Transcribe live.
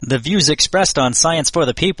The views expressed on Science for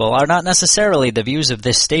the People are not necessarily the views of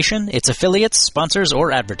this station, its affiliates, sponsors,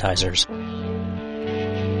 or advertisers.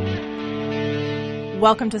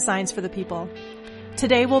 Welcome to Science for the People.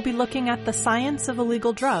 Today we'll be looking at the science of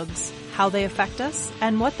illegal drugs, how they affect us,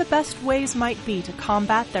 and what the best ways might be to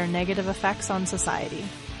combat their negative effects on society.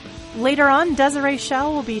 Later on, Desiree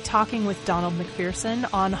Schell will be talking with Donald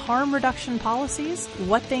MacPherson on harm reduction policies,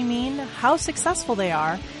 what they mean, how successful they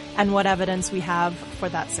are, and what evidence we have for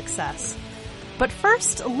that success. But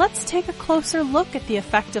first, let's take a closer look at the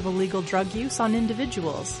effect of illegal drug use on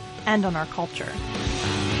individuals and on our culture.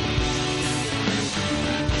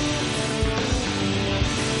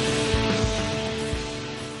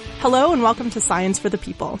 Hello and welcome to Science for the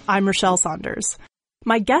People. I'm Rochelle Saunders.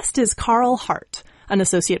 My guest is Carl Hart, an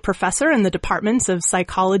associate professor in the departments of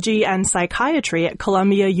psychology and psychiatry at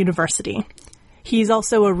Columbia University. He's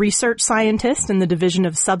also a research scientist in the Division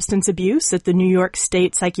of Substance Abuse at the New York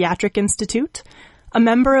State Psychiatric Institute, a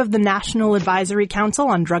member of the National Advisory Council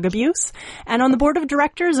on Drug Abuse, and on the board of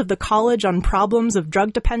directors of the College on Problems of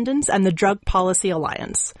Drug Dependence and the Drug Policy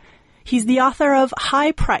Alliance. He's the author of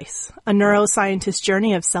High Price, a neuroscientist's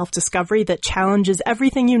journey of self-discovery that challenges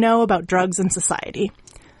everything you know about drugs and society.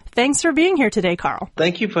 Thanks for being here today, Carl.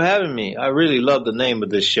 Thank you for having me. I really love the name of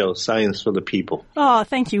this show, Science for the People. Oh,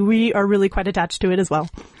 thank you. We are really quite attached to it as well.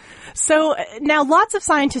 So now lots of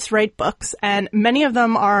scientists write books, and many of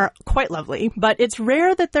them are quite lovely, but it's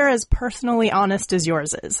rare that they're as personally honest as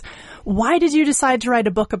yours is. Why did you decide to write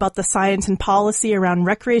a book about the science and policy around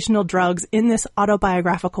recreational drugs in this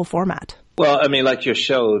autobiographical format? Well, I mean, like your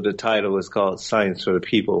show, the title is called Science for the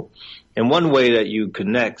People. And one way that you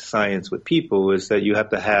connect science with people is that you have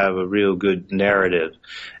to have a real good narrative.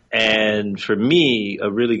 And for me,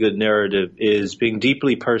 a really good narrative is being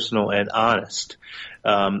deeply personal and honest,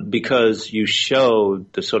 because you show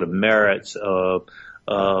the sort of merits of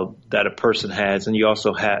that a person has, and you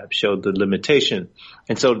also have showed the limitation.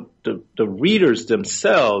 And so the readers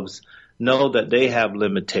themselves know that they have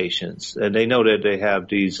limitations, and they know that they have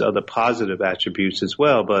these other positive attributes as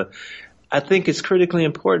well. But I think it's critically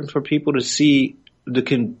important for people to see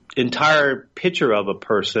the entire picture of a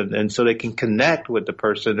person, and so they can connect with the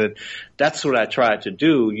person. And that's what I tried to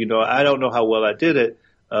do. You know, I don't know how well I did it,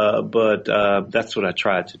 but that's what I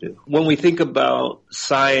tried to do. When we think about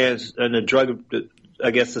science and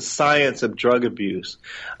the science of drug abuse,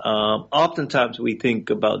 oftentimes we think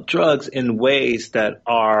about drugs in ways that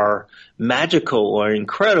are magical or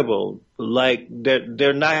incredible, like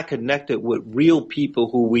they're not connected with real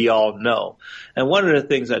people who we all know. And one of the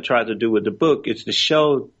things I tried to do with the book is to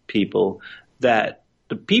show people that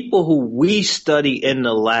the people who we study in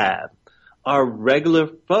the lab are regular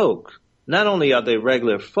folk. Not only are they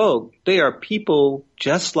regular folk, they are people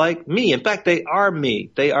just like me. In fact, they are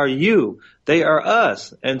me. They are you. They are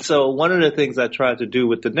us. And so one of the things I tried to do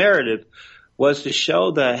with the narrative was to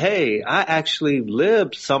show that, hey, I actually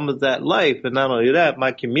lived some of that life. And not only that,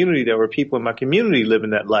 my community, there were people in my community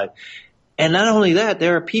living that life. And not only that,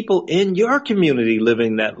 there are people in your community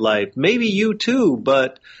living that life. Maybe you too,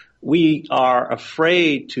 but we are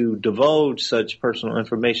afraid to divulge such personal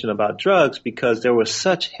information about drugs because there were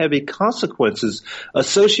such heavy consequences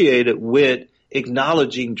associated with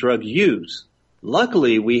acknowledging drug use.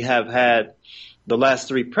 Luckily, we have had the last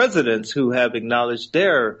 3 presidents who have acknowledged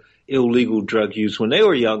their illegal drug use when they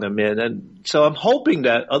were younger men. And so I'm hoping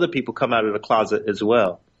that other people come out of the closet as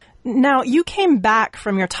well. Now, you came back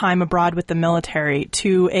from your time abroad with the military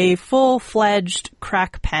to a full-fledged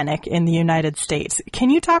crack panic in the United States. Can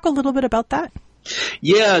you talk a little bit about that?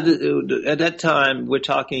 Yeah, at that time, we're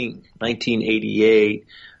talking 1988.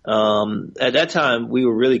 At that time, we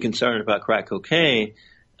were really concerned about crack cocaine.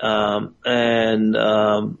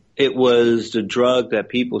 It was the drug that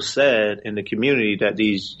people said in the community that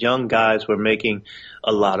these young guys were making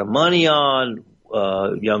a lot of money on.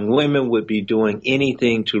 Young women would be doing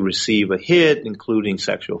anything to receive a hit, including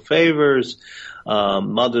sexual favors.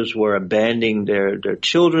 Mothers were abandoning their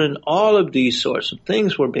children. All of these sorts of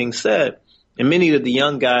things were being said. And many of the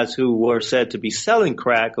young guys who were said to be selling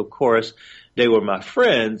crack, of course, they were my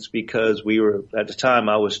friends because we were, at the time,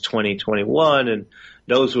 I was 20, 21, and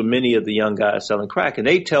those were many of the young guys selling crack. And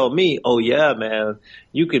they tell me, oh, yeah, man,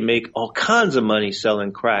 you can make all kinds of money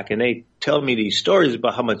selling crack. And they tell me these stories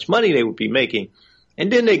about how much money they would be making.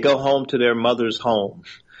 And then they go home to their mother's home.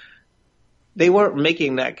 They weren't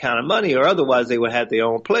making that kind of money, or otherwise they would have their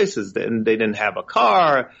own places. Then they didn't have a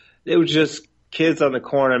car. It was just kids on the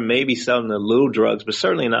corner, maybe selling the little drugs, but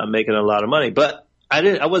certainly not making a lot of money. But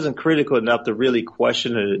I wasn't critical enough to really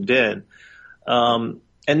question it then.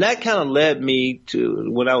 And that kind of led me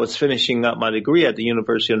to, when I was finishing up my degree at the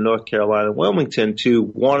University of North Carolina, Wilmington, to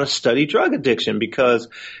want to study drug addiction, because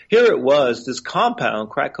here it was, this compound,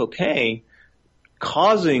 crack cocaine,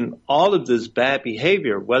 causing all of this bad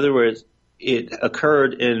behavior, whether it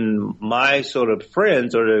occurred in my sort of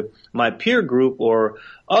friends or my peer group or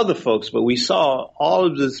other folks, but we saw all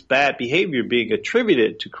of this bad behavior being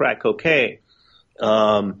attributed to crack cocaine.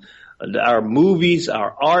 Our movies,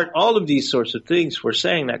 our art, all of these sorts of things were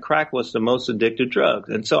saying that crack was the most addictive drug.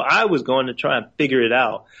 And so I was going to try and figure it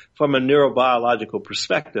out from a neurobiological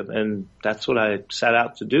perspective, and that's what I set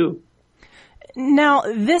out to do. Now,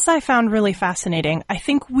 this I found really fascinating. I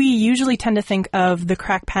think we usually tend to think of the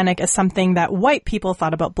crack panic as something that white people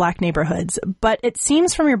thought about black neighborhoods, but it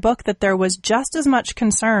seems from your book that there was just as much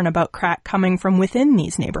concern about crack coming from within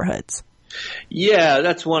these neighborhoods. Yeah,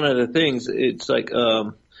 that's one of the things. It's like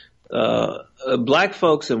black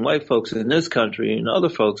folks and white folks in this country and other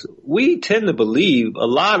folks, we tend to believe a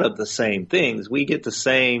lot of the same things. We get the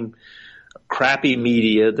same crappy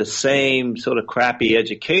media, the same sort of crappy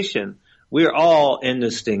education. We're all in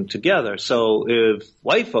this thing together. So if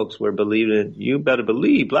white folks were believing, you better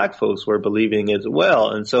believe black folks were believing as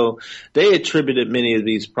well. And so they attributed many of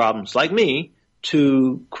these problems, like me,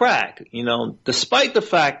 to crack, despite the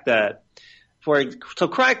fact that so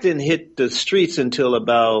crack didn't hit the streets until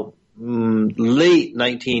about late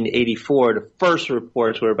 1984. The first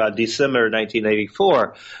reports were about December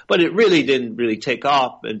 1984, but it really didn't take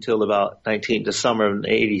off until about the summer of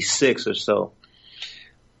 86 or so.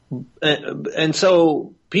 And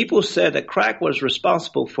so people said that crack was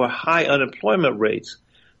responsible for high unemployment rates.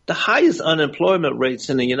 The highest unemployment rates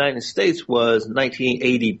in the United States was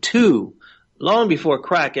 1982, long before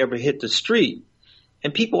crack ever hit the street.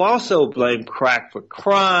 And people also blame crack for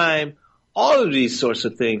crime, all of these sorts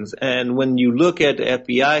of things. And when you look at the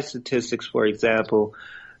FBI statistics, for example,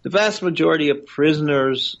 the vast majority of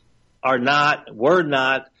prisoners were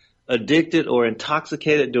not addicted or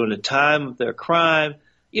intoxicated during the time of their crime.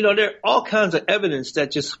 There are all kinds of evidence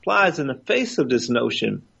that just flies in the face of this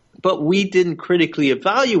notion, but we didn't critically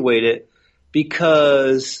evaluate it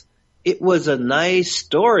because it was a nice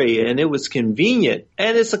story and it was convenient,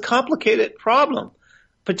 and it's a complicated problem,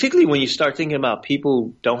 particularly when you start thinking about people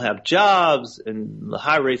who don't have jobs and the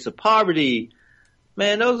high rates of poverty.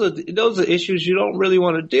 Man, those are issues you don't really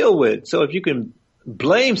want to deal with. So if you can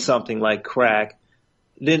blame something like crack,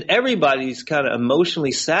 then everybody's kind of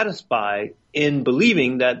emotionally satisfied in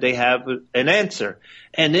believing that they have an answer.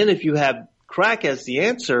 And then if you have crack as the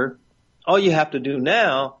answer, all you have to do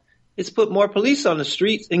now is put more police on the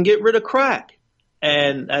streets and get rid of crack.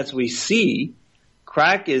 And as we see,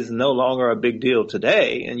 crack is no longer a big deal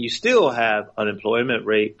today, and you still have unemployment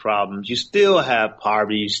rate problems. You still have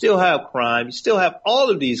poverty. You still have crime. You still have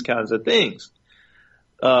all of these kinds of things.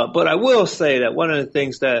 But I will say that one of the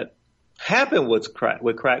things that happened with crack,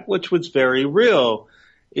 which was very real,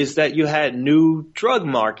 is that you had new drug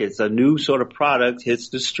markets. A new sort of product hits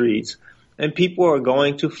the streets, and people are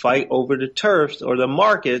going to fight over the turfs or the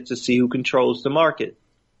market to see who controls the market.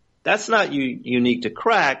 That's not unique to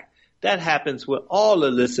crack. That happens with all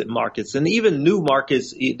illicit markets, and even new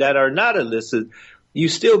markets that are not illicit. You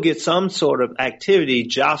still get some sort of activity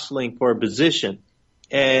jostling for a position.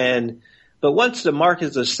 But once the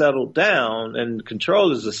markets are settled down and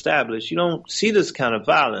control is established, you don't see this kind of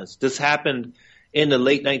violence. This happened in the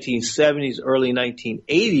late 1970s, early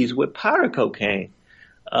 1980s with powder cocaine.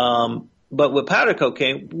 But with powder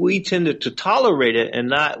cocaine, we tended to tolerate it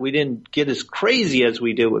and we didn't get as crazy as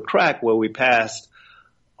we did with crack, where we passed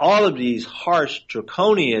all of these harsh,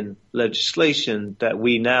 draconian legislation that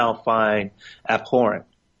we now find abhorrent.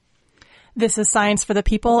 This is Science for the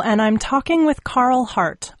People, and I'm talking with Carl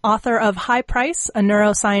Hart, author of High Price, a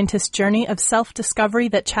neuroscientist's journey of self-discovery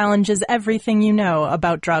that challenges everything you know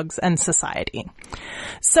about drugs and society.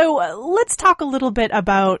 So let's talk a little bit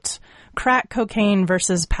about crack cocaine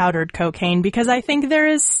versus powdered cocaine, because I think there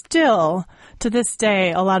is still, to this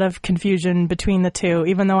day, a lot of confusion between the two,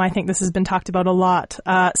 even though I think this has been talked about a lot.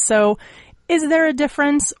 So is there a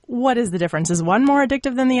difference? What is the difference? Is one more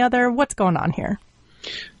addictive than the other? What's going on here?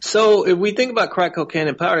 So if we think about crack cocaine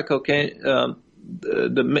and powder cocaine,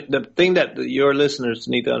 the thing that your listeners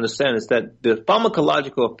need to understand is that the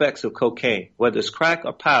pharmacological effects of cocaine, whether it's crack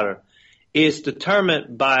or powder, is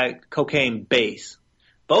determined by cocaine base.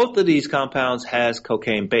 Both of these compounds has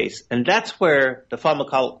cocaine base, and that's where the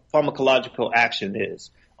pharmacological action is,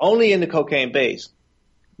 only in the cocaine base.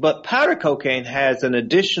 But powder cocaine has an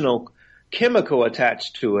additional chemical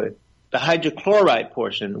attached to it, the hydrochloride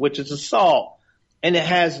portion, which is a salt, and it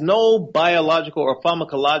has no biological or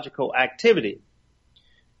pharmacological activity.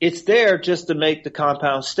 It's there just to make the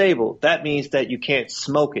compound stable. That means that you can't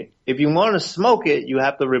smoke it. If you want to smoke it, you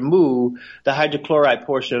have to remove the hydrochloride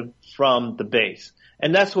portion from the base.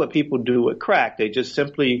 And that's what people do with crack. They just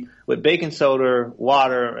simply, with baking soda,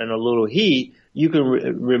 water, and a little heat, you can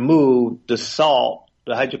remove the salt,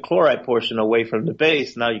 the hydrochloride portion away from the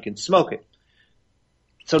base. Now you can smoke it.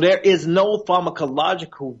 So there is no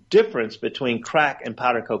pharmacological difference between crack and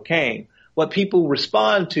powder cocaine. What people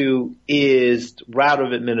respond to is route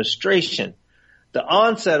of administration. The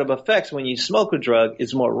onset of effects when you smoke a drug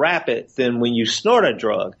is more rapid than when you snort a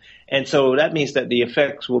drug. And so that means that the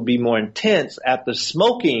effects will be more intense after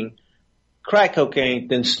smoking crack cocaine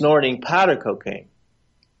than snorting powder cocaine.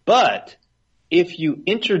 But if you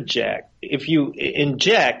inject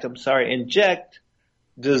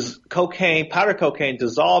powder cocaine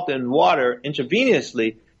dissolved in water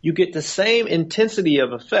intravenously, you get the same intensity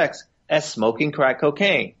of effects as smoking crack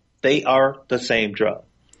cocaine. They are the same drug.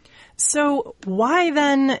 So why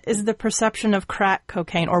then is the perception of crack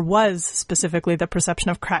cocaine, or was specifically the perception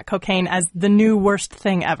of crack cocaine, as the new worst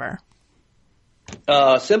thing ever?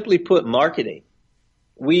 Simply put, marketing.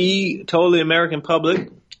 We told the American public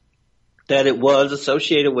that it was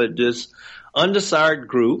associated with this undesired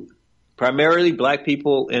group, primarily black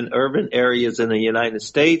people in urban areas in the United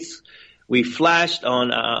States. We flashed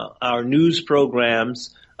on our news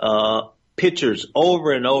programs pictures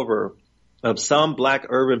over and over of some black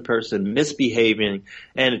urban person misbehaving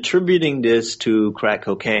and attributing this to crack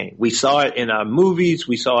cocaine. We saw it in our movies.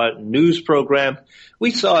 We saw it in news programs. We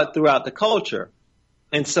saw it throughout the culture.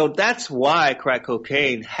 And so that's why crack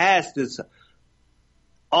cocaine has this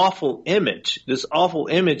awful image. This awful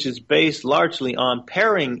image is based largely on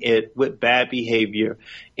pairing it with bad behavior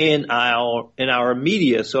in our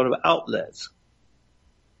media sort of outlets.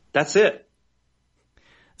 That's it.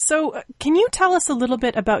 So can you tell us a little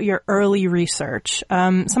bit about your early research?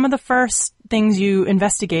 Some of the first things you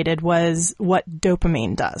investigated was what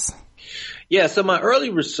dopamine does. Yeah, so my early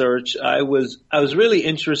research, I was really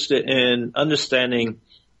interested in understanding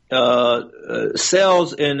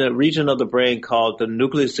cells in a region of the brain called the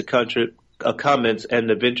nucleus accumbens and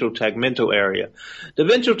the ventral tegmental area. The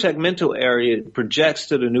ventral tegmental area projects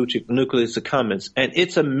to the nucleus accumbens, and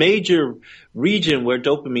it's a major region where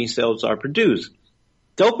dopamine cells are produced.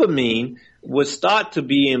 Dopamine was thought to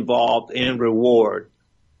be involved in reward.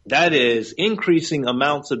 That is, increasing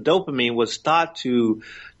amounts of dopamine was thought to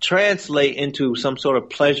translate into some sort of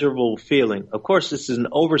pleasurable feeling. Of course, this is an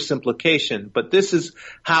oversimplification, but this is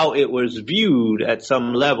how it was viewed at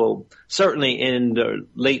some level, certainly in the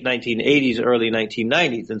late 1980s, early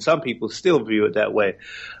 1990s, and some people still view it that way.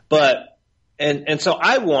 But, and so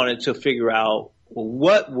I wanted to figure out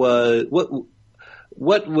what would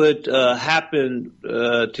happen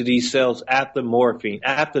to these cells after morphine,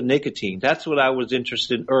 after nicotine. That's what I was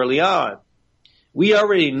interested in early on. We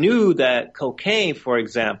already knew that cocaine, for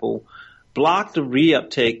example, blocked the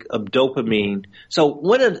reuptake of dopamine. So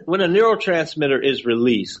when a neurotransmitter is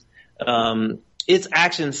released, its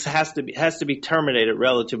actions has to be terminated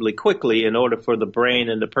relatively quickly in order for the brain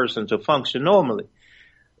and the person to function normally.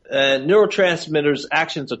 Neurotransmitters'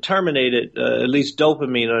 actions are terminated, at least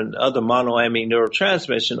dopamine and other monoamine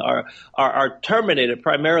neurotransmission are terminated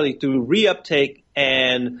primarily through reuptake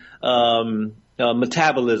and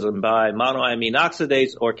metabolism by monoamine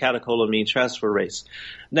oxidase or catecholamine transferase.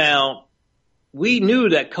 Now, we knew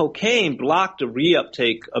that cocaine blocked the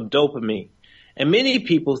reuptake of dopamine, and many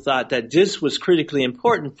people thought that this was critically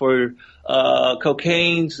important for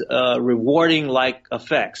cocaine's rewarding-like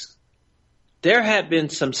effects. There had been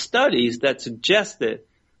some studies that suggested,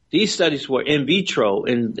 these studies were in vitro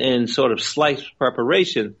in sort of slice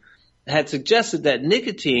preparation, had suggested that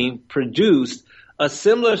nicotine produced a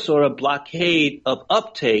similar sort of blockade of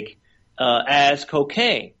uptake as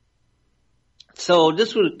cocaine. So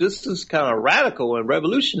this is kind of radical and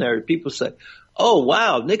revolutionary. People say, oh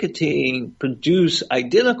wow, nicotine produced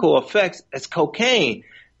identical effects as cocaine.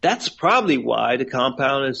 That's probably why the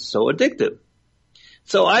compound is so addictive.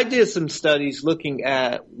 So I did some studies looking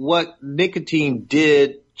at what nicotine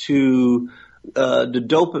did to the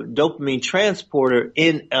dopamine transporter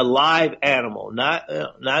in a live animal, not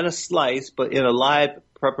a slice, but in a live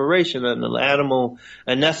preparation, an animal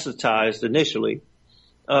anesthetized initially.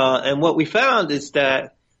 And what we found is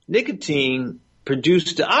that nicotine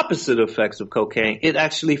produced the opposite effects of cocaine. It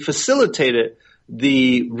actually facilitated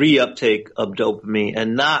the reuptake of dopamine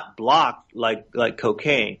and not blocked like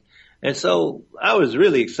cocaine. And so I was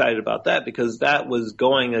really excited about that because that was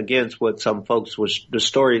going against what some folks the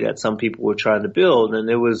story that some people were trying to build. And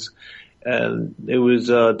it was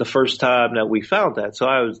the first time that we found that. So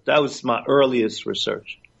that was my earliest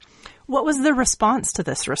research. What was the response to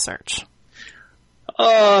this research?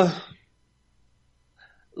 I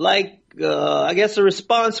guess the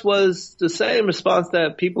response was the same response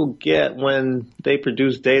that people get when they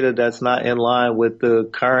produce data that's not in line with the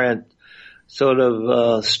current sort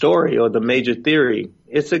of story or the major theory.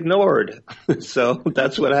 It's ignored. So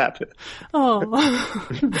that's what happened. Oh.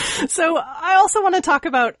 So I also want to talk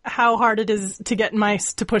about how hard it is to get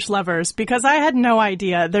mice to push levers, because I had no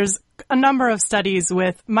idea. There's a number of studies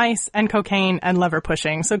with mice and cocaine and lever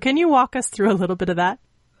pushing. So can you walk us through a little bit of that?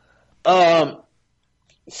 So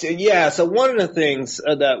one of the things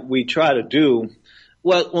that we try to do,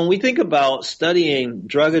 well, when we think about studying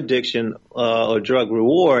drug addiction or drug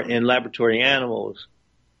reward in laboratory animals,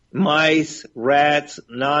 mice, rats,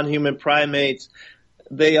 non-human primates,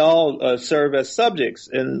 they all serve as subjects.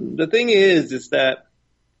 And the thing is that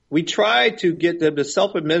we try to get them to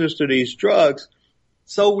self-administer these drugs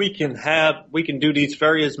so we can do these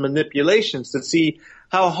various manipulations to see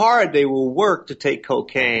how hard they will work to take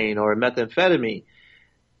cocaine or methamphetamine.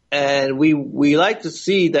 And we like to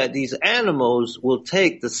see that these animals will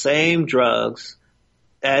take the same drugs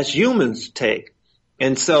as humans take.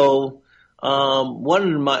 And so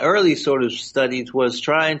one of my early sort of studies was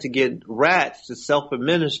trying to get rats to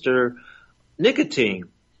self-administer nicotine.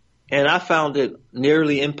 And I found it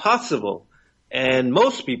nearly impossible. And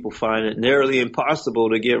most people find it nearly impossible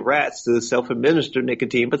to get rats to self-administer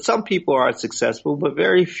nicotine. But some people are successful, but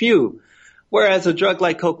very few. Whereas a drug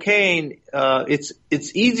like cocaine, it's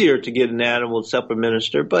easier to get an animal to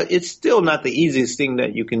self-administer, but it's still not the easiest thing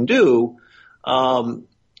that you can do.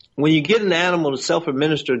 When you get an animal to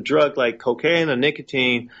self-administer a drug like cocaine or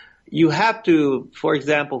nicotine, you have to, for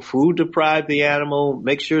example, food deprive the animal,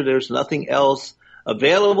 make sure there's nothing else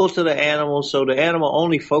available to the animal, so the animal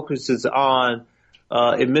only focuses on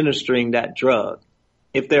administering that drug.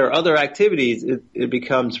 If there are other activities, it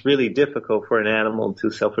becomes really difficult for an animal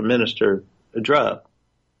to self-administer a drug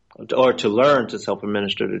or to learn to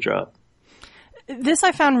self-administer the drug. This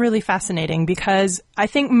I found really fascinating because I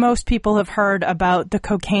think most people have heard about the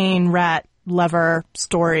cocaine rat lever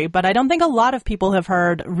story, but I don't think a lot of people have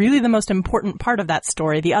heard really the most important part of that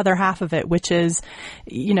story, the other half of it, which is,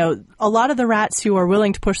 a lot of the rats who are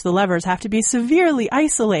willing to push the levers have to be severely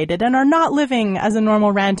isolated and are not living as a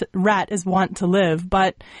normal rat is wont to live.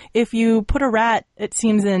 But if you put a rat, it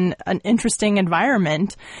seems, in an interesting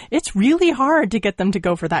environment, it's really hard to get them to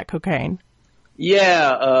go for that cocaine.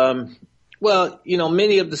 Yeah.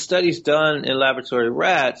 Many of the studies done in laboratory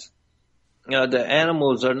rats, the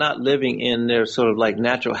animals are not living in their sort of like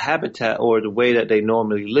natural habitat or the way that they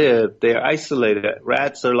normally live. They're isolated.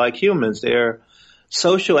 Rats are like humans. They're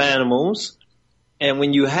social animals. And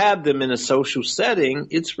when you have them in a social setting,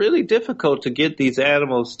 it's really difficult to get these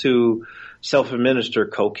animals to self-administer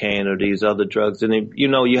cocaine or these other drugs. And,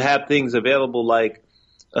 you have things available like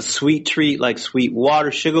a sweet treat, like sweet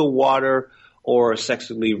water, sugar water, or a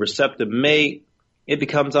sexually receptive mate. It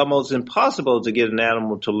becomes almost impossible to get an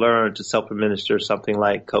animal to learn to self-administer something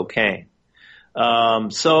like cocaine.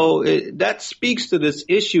 That speaks to this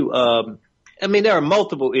issue of, there are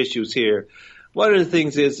multiple issues here. One of the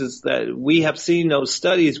things is that we have seen those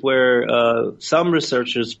studies where some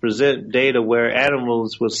researchers present data where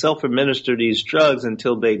animals will self-administer these drugs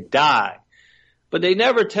until they die. But they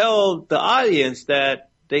never tell the audience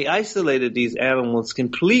that they isolated these animals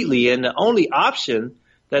completely, and the only option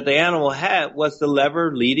that the animal had was the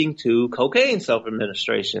lever leading to cocaine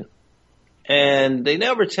self-administration. And they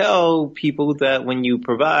never tell people that when you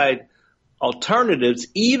provide alternatives,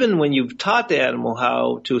 even when you've taught the animal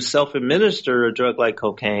how to self-administer a drug like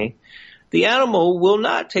cocaine, the animal will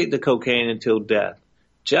not take the cocaine until death.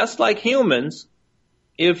 Just like humans,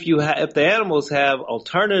 if the animals have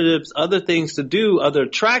alternatives, other things to do, other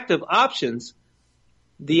attractive options,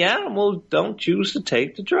 the animals don't choose to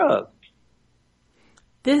take the drug.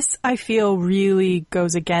 This, I feel, really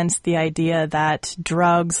goes against the idea that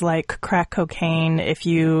drugs like crack cocaine, if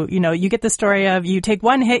you get the story of you take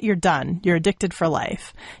one hit, you're done. You're addicted for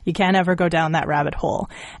life. You can't ever go down that rabbit hole.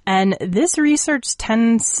 And this research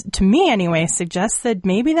tends, to me anyway, suggests that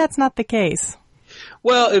maybe that's not the case.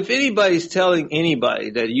 Well, if anybody's telling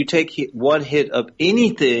anybody that you take one hit of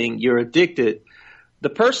anything, you're addicted, the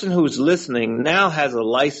person who's listening now has a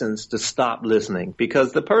license to stop listening,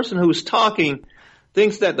 because the person who's talking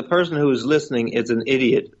thinks that the person who is listening is an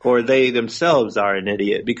idiot, or they themselves are an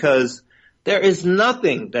idiot, because there is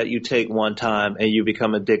nothing that you take one time and you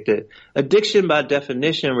become addicted. Addiction, by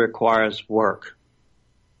definition, requires work.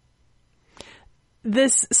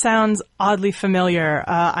 This sounds oddly familiar.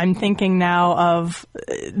 I'm thinking now of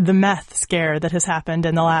the meth scare that has happened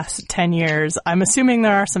in the last 10 years. I'm assuming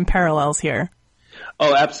there are some parallels here.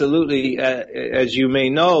 Oh, absolutely. As you may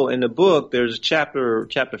know, in the book, there's chapter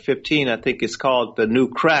 15, I think it's called The New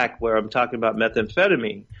Crack, where I'm talking about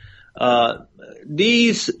methamphetamine.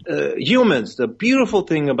 These humans, the beautiful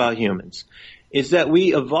thing about humans is that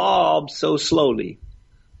we evolved so slowly.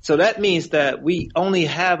 So that means that we only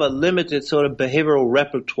have a limited sort of behavioral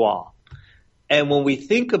repertoire. And when we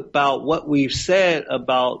think about what we've said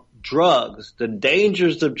about drugs, the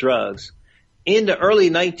dangers of drugs, in the early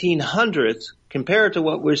 1900s, compared to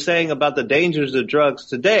what we're saying about the dangers of drugs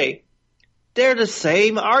today, they're the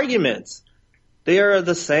same arguments. They are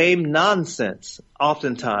the same nonsense,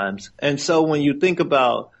 oftentimes. And so when you think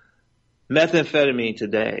about methamphetamine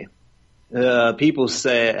today, people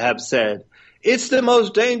have said, it's the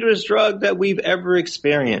most dangerous drug that we've ever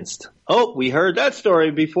experienced. Oh, we heard that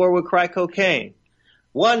story before with crack cocaine.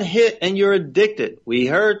 One hit and you're addicted. We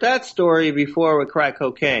heard that story before with crack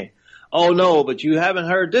cocaine. Oh no, but you haven't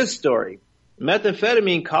heard this story.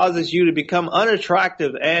 Methamphetamine causes you to become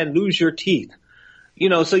unattractive and lose your teeth.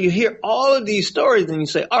 So you hear all of these stories and you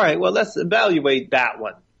say, all right, well, let's evaluate that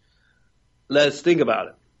one. Let's think about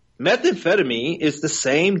it. Methamphetamine is the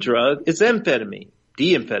same drug as amphetamine,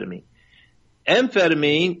 D-amphetamine.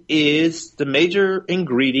 Amphetamine is the major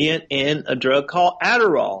ingredient in a drug called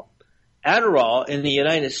Adderall. Adderall in the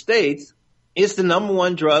United States is the number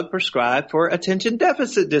one drug prescribed for attention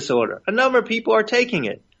deficit disorder. A number of people are taking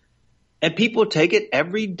it. And people take it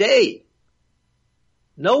every day.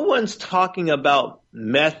 No one's talking about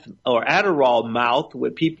meth or Adderall mouth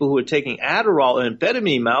with people who are taking Adderall and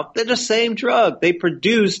amphetamine mouth. They're the same drug. They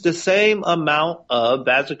produce the same amount of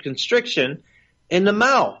vasoconstriction in the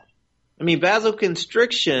mouth. I mean,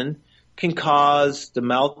 vasoconstriction can cause the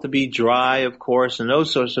mouth to be dry, of course, and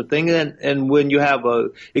those sorts of things. And when you have a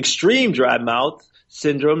extreme dry mouth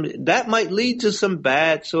syndrome, that might lead to some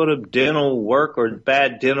bad sort of dental work or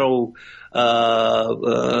bad dental.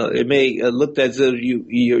 It may look as if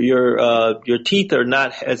your teeth are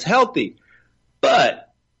not as healthy,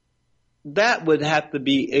 but that would have to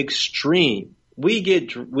be extreme. We get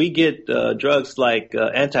drugs like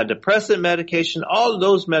antidepressant medication. All of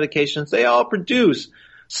those medications, they all produce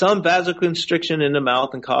some vasoconstriction in the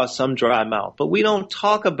mouth and cause some dry mouth. But we don't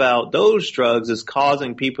talk about those drugs as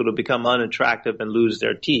causing people to become unattractive and lose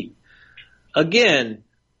their teeth. Again,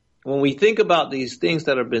 when we think about these things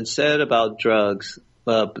that have been said about drugs,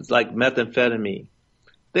 like methamphetamine,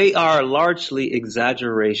 they are largely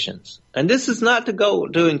exaggerations. And this is not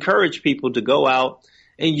to encourage people to go out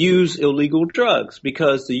and use illegal drugs,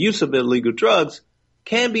 because the use of illegal drugs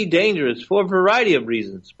can be dangerous for a variety of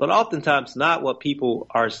reasons, but oftentimes not what people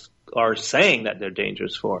are saying that they're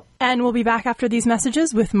dangerous for. And we'll be back after these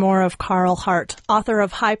messages with more of Carl Hart, author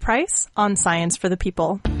of High Price on Science for the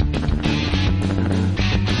People.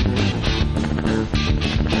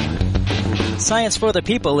 Science for the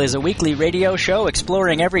People is a weekly radio show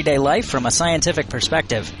exploring everyday life from a scientific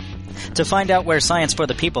perspective. To find out where Science for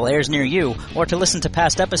the People airs near you, or to listen to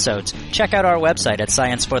past episodes, check out our website at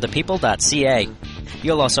scienceforthepeople.ca.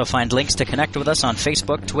 You'll also find links to connect with us on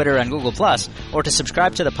Facebook, Twitter, and Google+, or to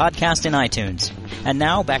subscribe to the podcast in iTunes. And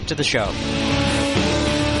now, back to the show.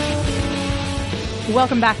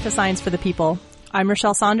 Welcome back to Science for the People. I'm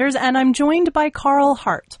Rochelle Saunders, and I'm joined by Carl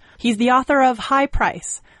Hart. He's the author of High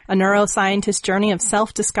Price, a neuroscientist journey of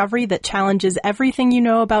self-discovery that challenges everything you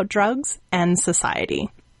know about drugs and society.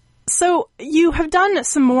 So you have done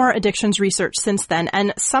some more addictions research since then,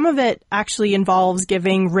 and some of it actually involves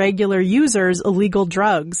giving regular users illegal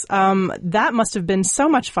drugs. That must have been so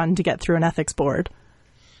much fun to get through an ethics board.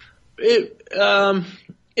 It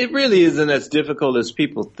really isn't as difficult as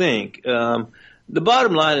people think. The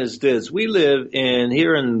bottom line is this. We live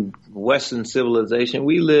here in Western civilization,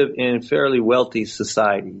 we live in fairly wealthy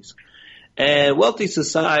societies. And wealthy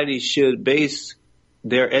societies should base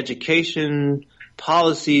their education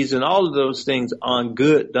policies and all of those things on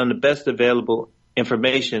the best available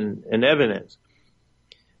information and evidence.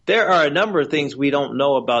 There are a number of things we don't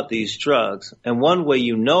know about these drugs, and one way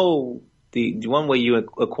one way you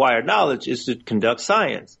acquire knowledge is to conduct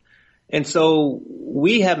science. And so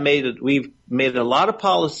we've made a lot of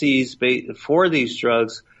policies for these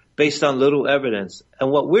drugs based on little evidence.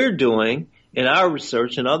 And what we're doing in our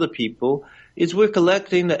research and other people is we're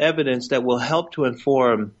collecting the evidence that will help to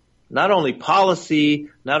inform not only policy,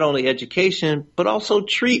 not only education, but also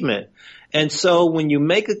treatment. And so when you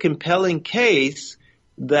make a compelling case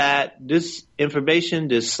that this information,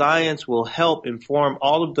 this science will help inform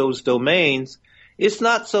all of those domains, it's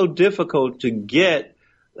not so difficult to get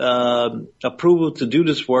approval to do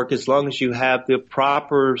this work as long as you have the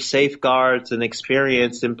proper safeguards and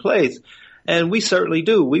experience in place. And we certainly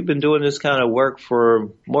do. We've been doing this kind of work for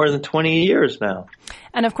more than 20 years now.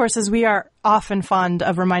 And of course, as we are often fond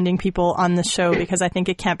of reminding people on the show, because I think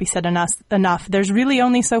it can't be said enough, there's really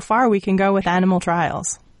only so far we can go with animal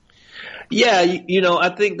trials. Yeah, I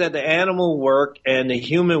think that the animal work and the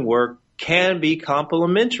human work can be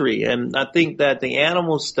complementary. And I think that the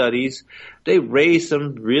animal studies, they raise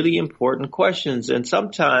some really important questions. And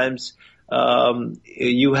sometimes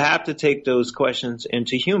you have to take those questions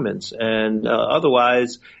into humans. And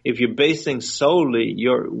otherwise, if you're basing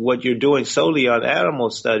what you're doing solely on animal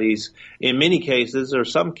studies, in many cases or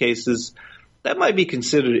some cases, that might be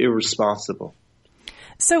considered irresponsible.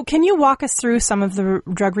 So can you walk us through some of the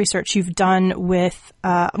drug research you've done with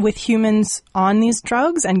humans on these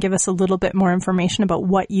drugs and give us a little bit more information about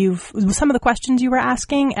some of the questions you were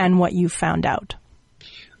asking and what you've found out?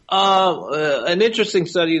 An interesting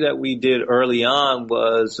study that we did early on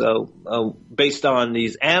was based on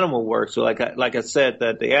these animal work. So like I said,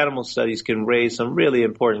 that the animal studies can raise some really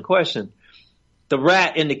important questions. The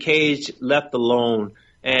rat in the cage left alone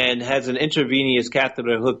and has an intravenous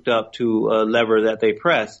catheter hooked up to a lever that they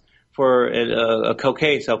press for a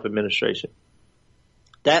cocaine self-administration.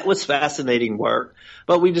 That was fascinating work,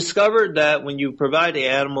 but we discovered that when you provide the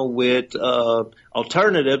animal with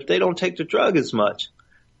alternatives, they don't take the drug as much.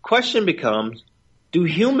 Question becomes, do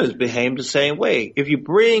humans behave the same way? If you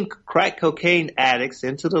bring crack cocaine addicts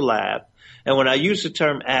into the lab, and when I use the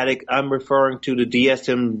term addict, I'm referring to the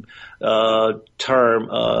DSM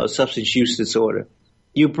term, substance use disorder.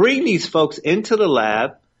 You bring these folks into the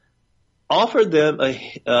lab, offer them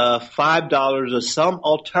 $5 or some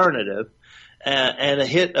alternative, and a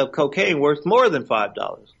hit of cocaine worth more than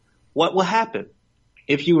 $5. What will happen?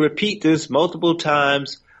 If you repeat this multiple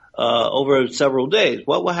times over several days,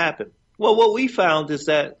 what will happen? Well, what we found is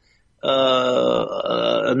that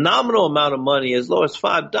a nominal amount of money, as low as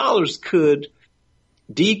 $5, could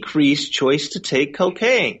decrease choice to take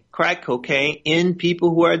crack cocaine in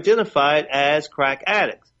people who are identified as crack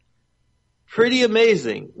addicts. Pretty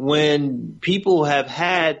amazing when people have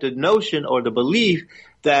had the notion or the belief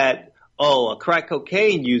that, a crack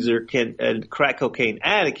cocaine a crack cocaine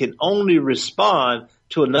addict can only respond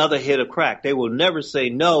to another hit of crack. They will never say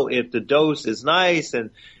no if the dose is nice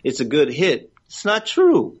and it's a good hit. It's not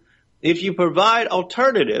true. If you provide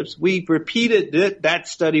alternatives, we repeated that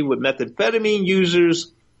study with methamphetamine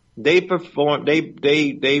users. They behaved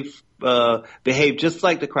just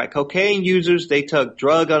like the crack cocaine users. They took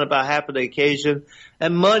drug on about half of the occasion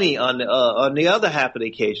and money on the other half of the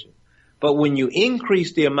occasion. But when you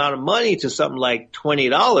increase the amount of money to something like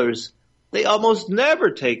 $20, they almost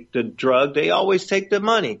never take the drug. They always take the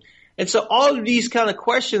money. And so all of these kind of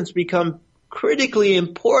questions become critically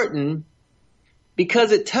important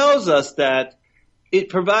because it tells us that it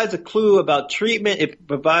provides a clue about treatment. It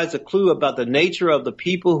provides a clue about the nature of the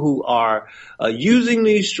people who are using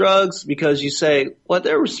these drugs, because you say, well,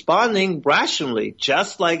 they're responding rationally,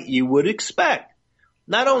 just like you would expect.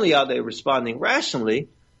 Not only are they responding rationally,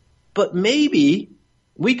 but maybe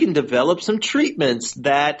we can develop some treatments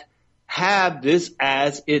that have this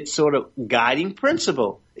as its sort of guiding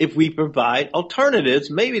principle. If we provide alternatives,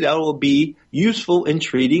 maybe that will be useful in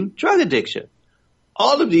treating drug addiction.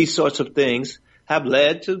 All of these sorts of things have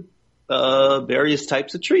led to various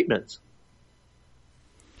types of treatments.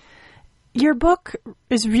 Your book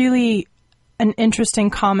is really an interesting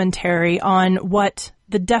commentary on what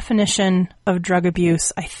the definition of drug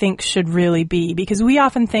abuse, I think, should really be, because we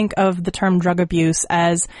often think of the term drug abuse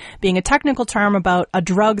as being a technical term about a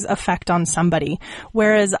drug's effect on somebody,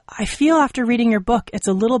 whereas I feel after reading your book, it's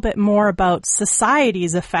a little bit more about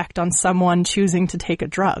society's effect on someone choosing to take a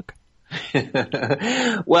drug.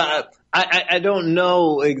 Well, I don't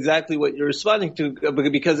know exactly what you're responding to,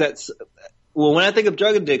 because when I think of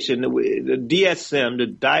drug addiction, the DSM, the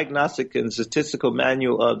Diagnostic and Statistical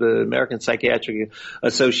Manual of the American Psychiatric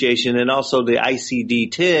Association, and also the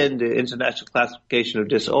ICD-10, the International Classification of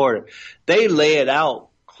Disorder, they lay it out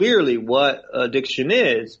clearly what addiction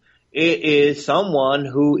is. It is someone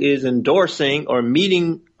who is endorsing or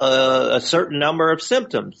meeting a certain number of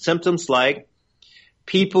symptoms. Symptoms like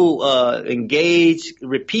people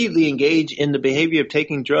repeatedly engage in the behavior of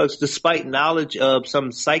taking drugs despite knowledge of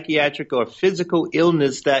some psychiatric or physical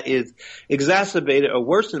illness that is exacerbated or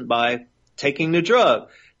worsened by taking the drug.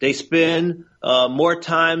 They spend more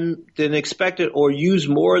time than expected or use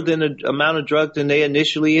more than an amount of drug than they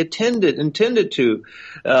initially intended to.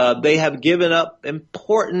 They have given up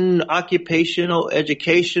important occupational,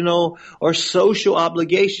 educational, or social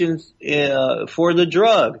obligations for the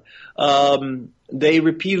drug. They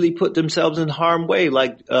repeatedly put themselves in harm's way,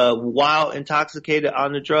 like while intoxicated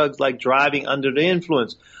on the drugs, like driving under the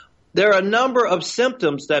influence. there are a number of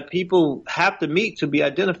symptoms that people have to meet to be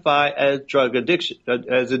identified as drug addiction,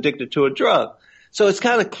 as addicted to a drug. So it's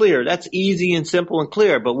kind of clear. That's easy and simple and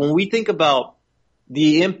clear. But when we think about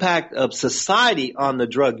the impact of society on the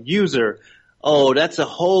drug user, oh, that's a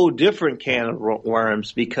whole different can of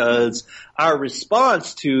worms, because our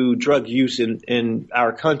response to drug use in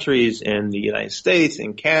our countries, in the United States,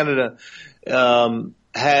 in Canada,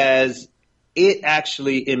 has it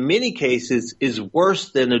actually, in many cases, is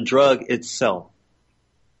worse than the drug itself.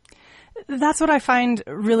 That's what I find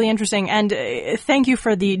really interesting. And thank you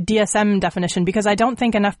for the DSM definition, because I don't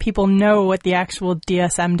think enough people know what the actual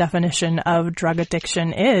DSM definition of drug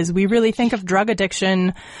addiction is. We really think of drug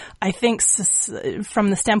addiction, I think, from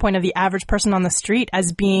the standpoint of the average person on the street,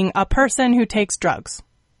 as being a person who takes drugs.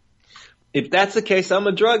 If that's the case, I'm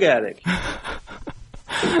a drug addict.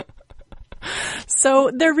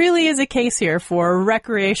 So there really is a case here for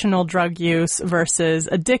recreational drug use versus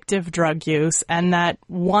addictive drug use, and that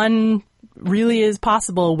one really is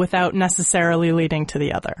possible without necessarily leading to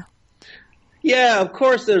the other. Yeah, of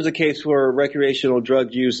course there's a case for recreational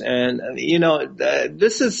drug use. And,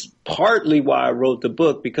 this is partly why I wrote the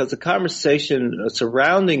book, because the conversation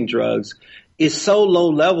surrounding drugs is so low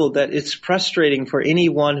level that it's frustrating for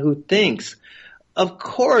anyone who thinks, of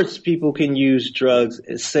course people can use drugs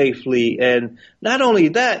safely. And not only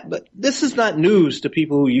that, but this is not news to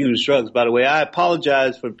people who use drugs, by the way. I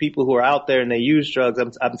apologize for people who are out there and they use drugs.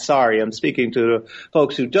 I'm sorry. I'm speaking to the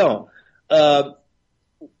folks who don't.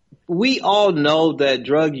 We all know that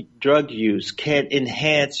drug use can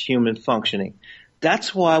enhance human functioning.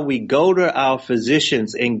 That's why we go to our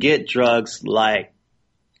physicians and get drugs like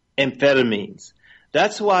amphetamines.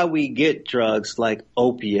 That's why we get drugs like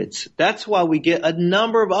opiates. That's why we get a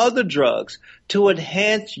number of other drugs to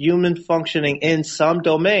enhance human functioning in some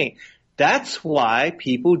domain. That's why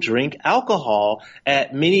people drink alcohol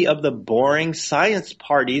at many of the boring science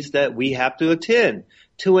parties that we have to attend,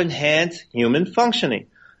 to enhance human functioning.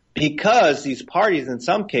 Because these parties in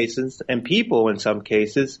some cases, and people in some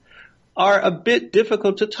cases, are a bit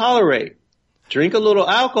difficult to tolerate. Drink a little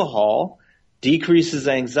alcohol decreases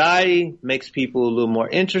anxiety, makes people a little more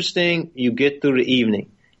interesting. You get through the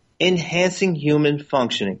evening. Enhancing human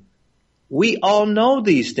functioning. We all know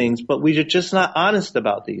these things, but we are just not honest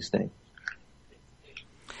about these things.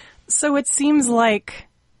 So it seems like,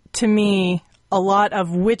 to me, a lot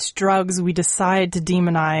of which drugs we decide to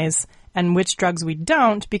demonize and which drugs we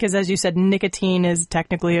don't, because as you said, nicotine is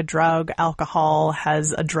technically a drug, alcohol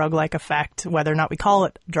has a drug-like effect, whether or not we call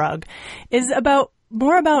it a drug, is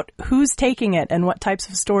more about who's taking it and what types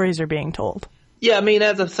of stories are being told. Yeah, I mean,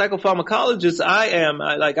 as a psychopharmacologist,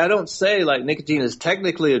 I don't say like nicotine is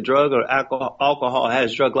technically a drug or alcohol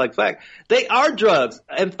has drug-like effect. They are drugs.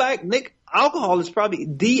 In fact, alcohol is probably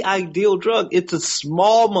the ideal drug. It's a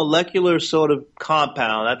small molecular sort of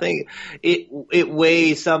compound. I think it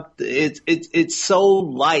weighs something. It's so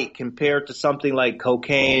light compared to something like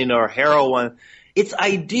cocaine or heroin. It's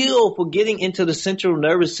ideal for getting into the central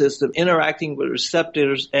nervous system, interacting with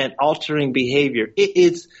receptors and altering behavior.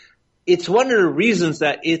 It's one of the reasons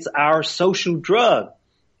that it's our social drug.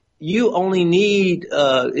 You only need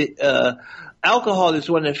alcohol is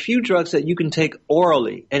one of the few drugs that you can take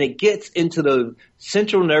orally, and it gets into the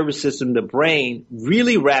central nervous system, the brain,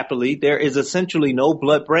 really rapidly. There is essentially no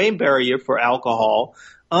blood-brain barrier for alcohol,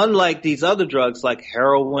 unlike these other drugs like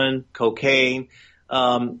heroin, cocaine.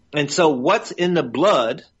 And so what's in the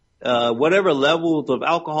blood, whatever levels of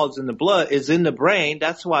alcohol is in the blood is in the brain.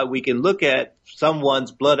 That's why we can look at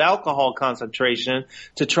someone's blood alcohol concentration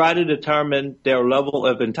to try to determine their level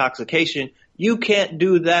of intoxication. You can't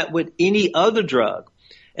do that with any other drug.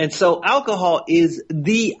 And so alcohol is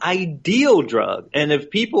the ideal drug. And if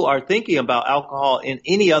people are thinking about alcohol in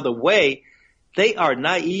any other way, they are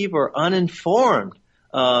naive or uninformed.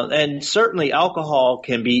 And certainly alcohol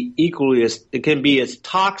can be as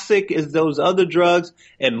toxic as those other drugs,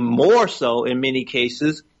 and more so in many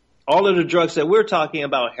cases. All of the drugs that we're talking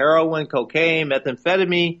about, heroin, cocaine,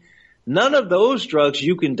 methamphetamine, none of those drugs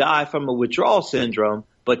you can die from a withdrawal syndrome,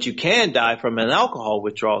 but you can die from an alcohol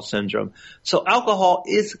withdrawal syndrome. So alcohol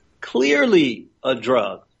is clearly a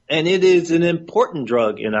drug, and it is an important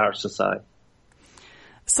drug in our society.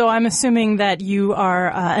 So I'm assuming that you are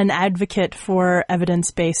an advocate for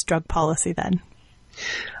evidence-based drug policy then.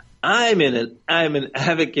 I'm an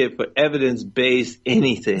advocate for evidence-based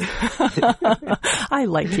anything. I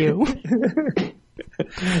like you.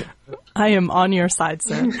 I am on your side,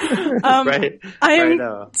 sir. Right.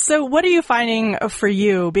 So what are you finding for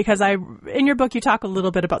you? Because in your book, you talk a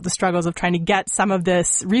little bit about the struggles of trying to get some of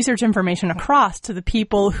this research information across to the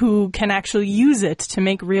people who can actually use it to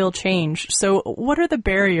make real change. So what are the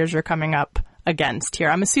barriers you're coming up against here?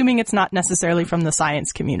 I'm assuming it's not necessarily from the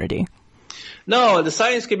science community. No, the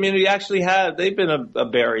science community actually they've been a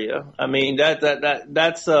barrier. I mean, I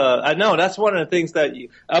know that's one of the things that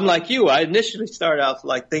I'm like you. I initially started out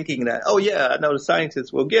like thinking that, oh yeah, I know the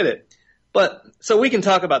scientists will get it. But so we can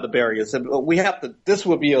talk about the barriers. This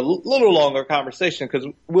will be a little longer conversation because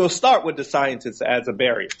we'll start with the scientists as a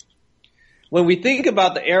barrier. When we think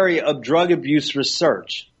about the area of drug abuse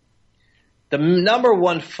research, the number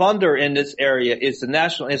one funder in this area is the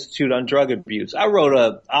National Institute on Drug Abuse. I wrote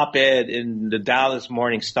an op-ed in the Dallas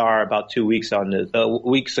Morning Star about 2 weeks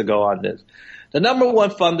ago on this. The number one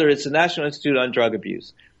funder is the National Institute on Drug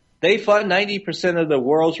Abuse. They fund 90% of the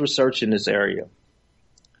world's research in this area.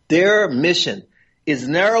 Their mission is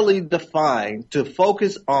narrowly defined to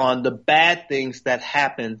focus on the bad things that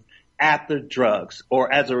happen after drugs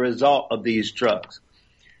or as a result of these drugs.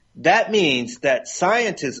 That means that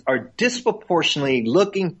scientists are disproportionately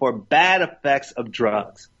looking for bad effects of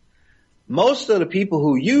drugs. Most of the people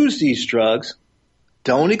who use these drugs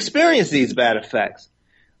don't experience these bad effects.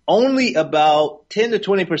 Only about 10 to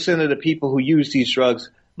 20% of the people who use these drugs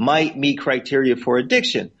might meet criteria for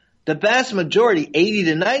addiction. The vast majority, 80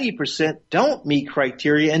 to 90%, don't meet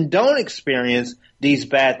criteria and don't experience these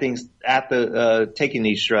bad things after taking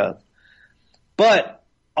these drugs. But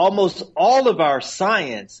almost all of our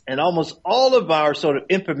science and almost all of our sort of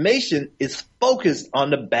information is focused on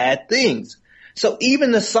the bad things. So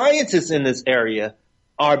even the scientists in this area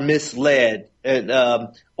are misled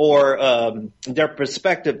or their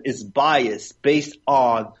perspective is biased based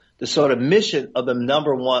on the sort of mission of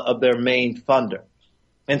their main funder.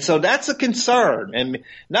 And so that's a concern. And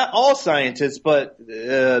not all scientists, but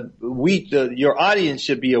your audience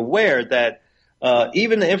should be aware that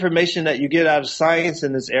even the information that you get out of science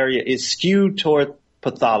in this area is skewed toward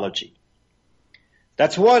pathology.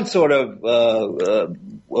 That's one sort of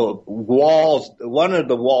one of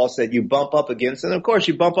the walls that you bump up against. And of course,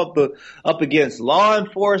 you bump up against law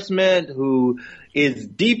enforcement, who is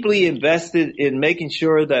deeply invested in making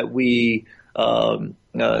sure that we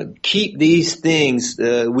keep these things,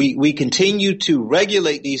 we continue to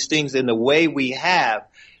regulate these things in the way we have,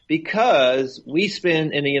 because we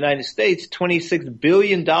spend in the United States $26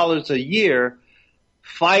 billion a year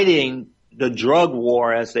fighting the drug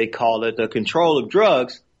war, as they call it, the control of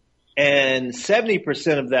drugs, and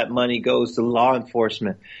 70% of that money goes to law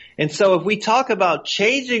enforcement. And so if we talk about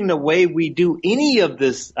changing the way we do any of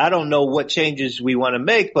this, I don't know what changes we want to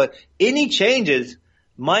make, but any changes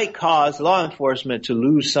might cause law enforcement to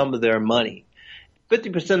lose some of their money.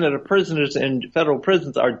 50% of the prisoners in federal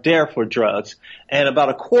prisons are there for drugs, and about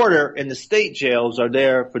a quarter in the state jails are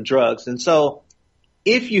there for drugs. And so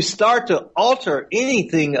if you start to alter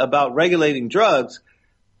anything about regulating drugs,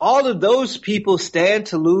 all of those people stand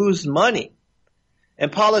to lose money. And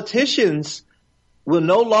politicians will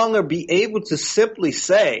no longer be able to simply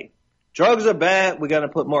say, drugs are bad, we're going to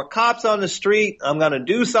put more cops on the street, I'm going to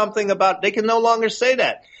do something about it. They can no longer say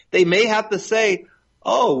that. They may have to say,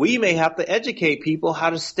 oh, we may have to educate people how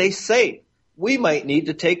to stay safe. We might need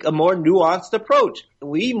to take a more nuanced approach.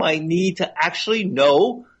 We might need to actually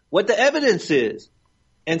know what the evidence is.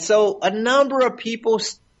 And so a number of people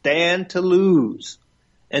stand to lose.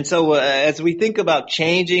 And so as we think about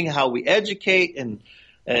changing how we educate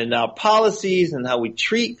and our policies and how we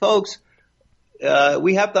treat folks,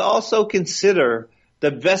 we have to also consider the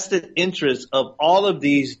vested interests of all of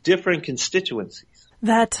these different constituencies.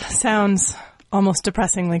 That sounds almost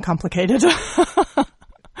depressingly complicated.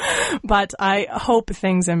 But I hope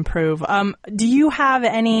things improve. Do you have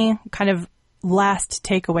any kind of last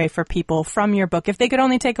takeaway for people from your book? If they could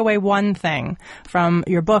only take away one thing from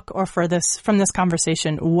your book or from this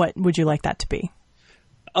conversation, what would you like that to be?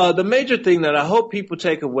 The major thing that I hope people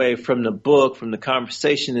take away from the book, from the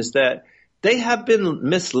conversation, is that they have been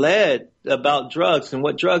misled about drugs and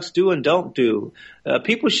what drugs do and don't do.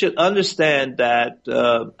 People should understand that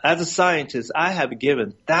as a scientist, I have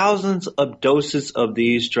given thousands of doses of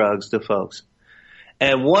these drugs to folks.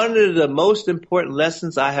 And one of the most important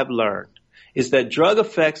lessons I have learned is that drug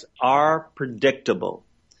effects are predictable.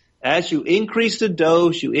 As you increase the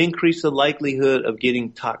dose, you increase the likelihood of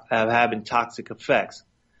having toxic effects.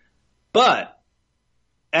 But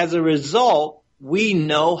as a result, we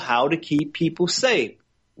know how to keep people safe.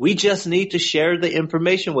 We just need to share the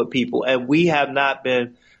information with people, and we have not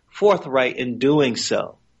been forthright in doing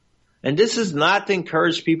so. And this is not to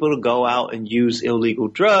encourage people to go out and use illegal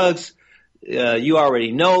drugs. You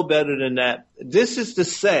already know better than that. This is to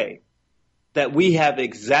say that we have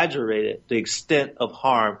exaggerated the extent of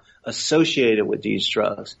harm associated with these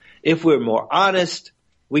drugs. If we're more honest,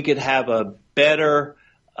 we could have a better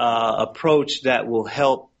approach that will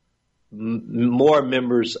help more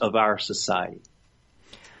members of our society.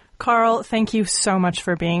 Carl, thank you so much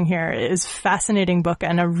for being here. It is a fascinating book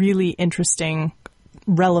and a really interesting,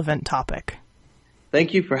 relevant topic.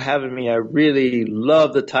 Thank you for having me. I really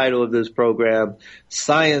love the title of this program,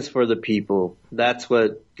 Science for the People. That's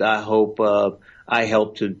what I hope I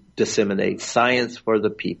help to disseminate, science for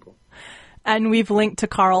the people. And we've linked to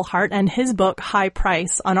Carl Hart and his book, High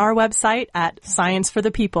Price, on our website at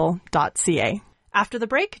scienceforthepeople.ca. After the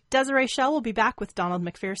break, Desiree Schell will be back with Donald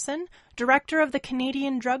MacPherson, Director of the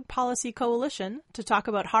Canadian Drug Policy Coalition, to talk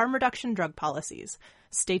about harm reduction drug policies.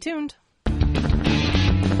 Stay tuned.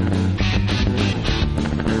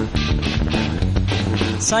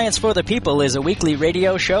 Science for the People is a weekly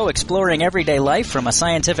radio show exploring everyday life from a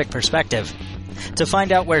scientific perspective. To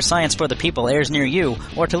find out where Science for the People airs near you,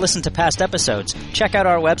 or to listen to past episodes, check out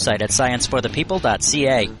our website at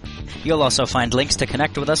scienceforthepeople.ca. You'll also find links to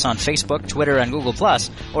connect with us on Facebook, Twitter, and Google+,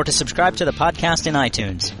 or to subscribe to the podcast in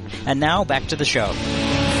iTunes. And now, back to the show.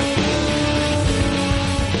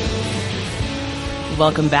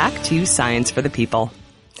 Welcome back to Science for the People.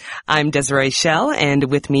 I'm Desiree Schell, and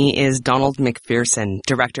with me is Donald MacPherson,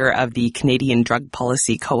 Director of the Canadian Drug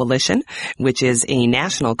Policy Coalition, which is a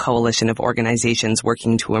national coalition of organizations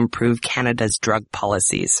working to improve Canada's drug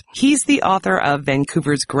policies. He's the author of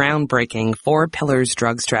Vancouver's groundbreaking 4 Pillars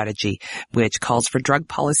drug strategy, which calls for drug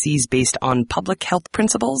policies based on public health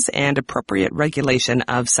principles and appropriate regulation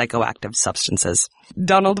of psychoactive substances.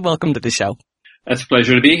 Donald, welcome to the show. It's a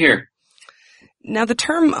pleasure to be here. Now, the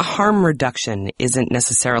term harm reduction isn't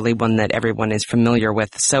necessarily one that everyone is familiar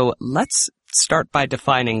with, so let's start by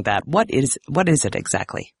defining that. What is it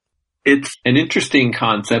exactly? It's an interesting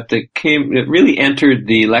concept that really entered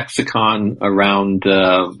the lexicon around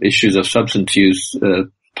issues of substance use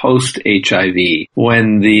post HIV,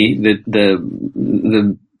 when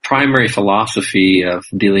the primary philosophy of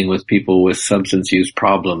dealing with people with substance use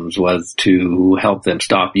problems was to help them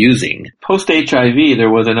stop using. Post HIV, there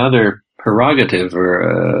was another prerogative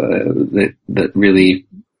that really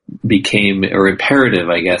became, or imperative,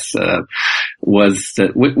 I guess, was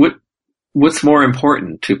that what's more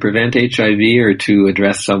important, to prevent HIV or to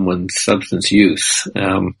address someone's substance use?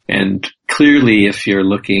 And clearly, if you're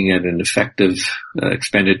looking at an effective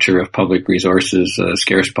expenditure of public resources,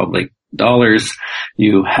 scarce public dollars,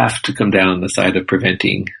 you have to come down on the side of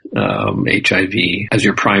preventing HIV as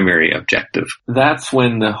your primary objective. That's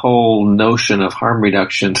when the whole notion of harm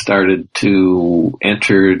reduction started to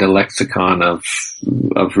enter the lexicon of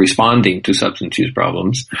responding to substance use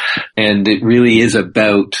problems. And it really is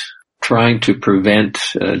about trying to prevent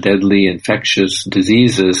deadly infectious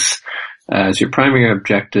diseases as your primary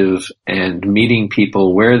objective, and meeting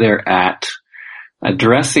people where they're at,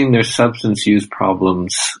 addressing their substance use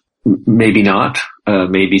problems. Maybe not,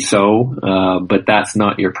 maybe so, but that's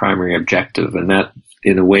not your primary objective. And that,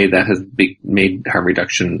 in a way, that has made harm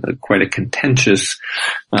reduction quite a contentious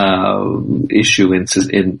issue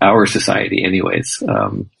in our society anyways.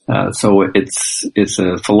 So it's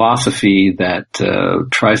a philosophy that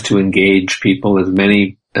tries to engage people, as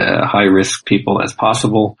many high-risk people as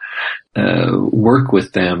possible, work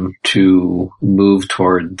with them to move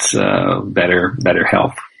towards better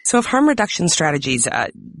health. So if harm reduction strategies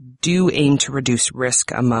do aim to reduce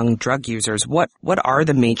risk among drug users, what are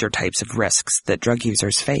the major types of risks that drug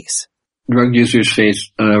users face? Drug users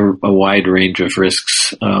face a wide range of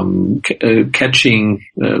risks. Catching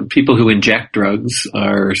people who inject drugs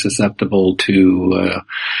are susceptible to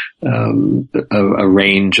a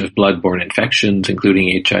range of bloodborne infections,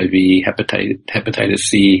 including HIV, hepatitis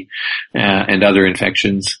C, and other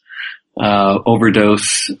infections.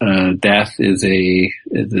 Overdose death is a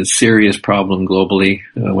serious problem globally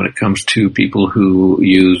when it comes to people who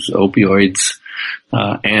use opioids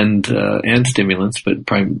and stimulants, but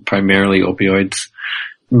primarily opioids.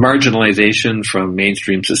 Marginalization from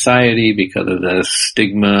mainstream society because of the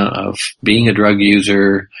stigma of being a drug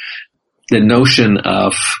user. The notion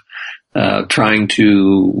of trying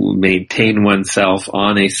to maintain oneself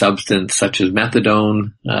on a substance such as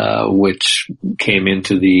methadone, which came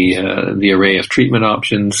into the array of treatment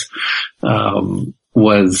options,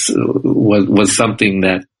 was something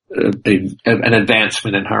that an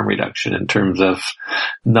advancement in harm reduction in terms of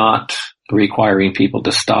not requiring people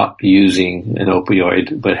to stop using an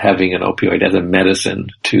opioid, but having an opioid as a medicine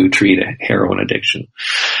to treat a heroin addiction.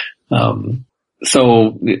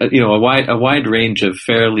 So, a wide range of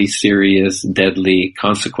fairly serious, deadly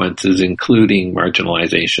consequences, including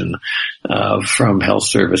marginalization from health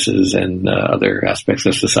services and other aspects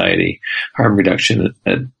of society. Harm reduction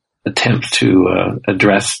attempts to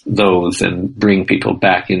address those and bring people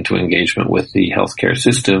back into engagement with the healthcare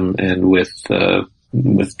system and with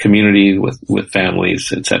community, with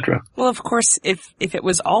families, etc. Well, of course, if it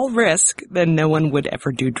was all risk, then no one would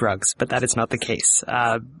ever do drugs, but that is not the case.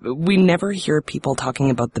 We never hear people talking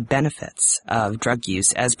about the benefits of drug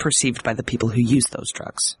use as perceived by the people who use those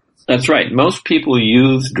drugs. That's right. Most people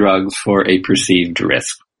use drugs for a perceived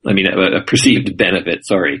risk. A perceived benefit,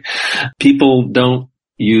 sorry. People don't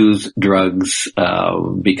use drugs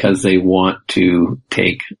because they want to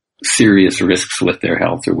take serious risks with their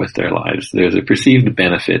health or with their lives. There's a perceived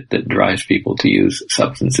benefit that drives people to use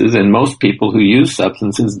substances, and most people who use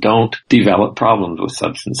substances don't develop problems with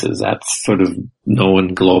substances. That's sort of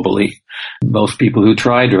known globally. Most people who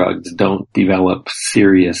try drugs don't develop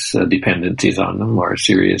serious dependencies on them or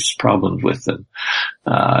serious problems with them.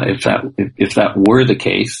 If that were the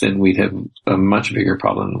case, then we'd have a much bigger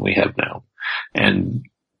problem than we have now. And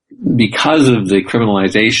because of the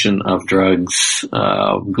criminalization of drugs,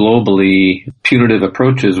 globally, punitive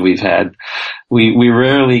approaches we've had, we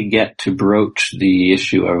rarely get to broach the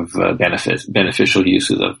issue of beneficial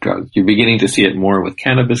uses of drugs. You're beginning to see it more with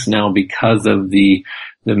cannabis now because of the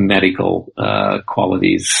medical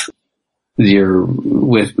qualities.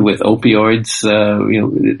 With opioids,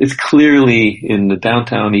 it's clearly in the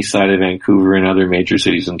downtown east side of Vancouver and other major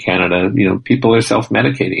cities in Canada, people are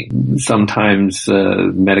self-medicating. Sometimes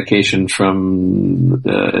medication from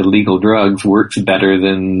illegal drugs works better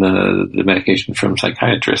than the medication from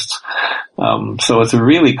psychiatrists. So it's a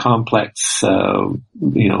really complex,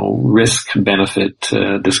 risk-benefit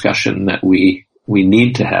discussion that we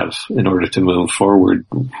need to have in order to move forward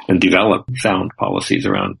and develop sound policies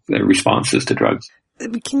around responses to drugs.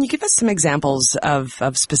 Can you give us some examples of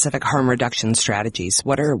specific harm reduction strategies?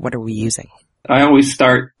 What are we using? I always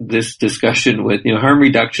start this discussion with, harm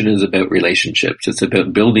reduction is about relationships. It's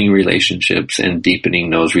about building relationships and deepening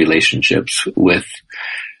those relationships with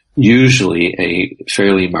usually a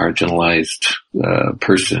fairly marginalized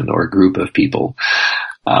person or group of people.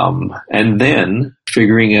 And then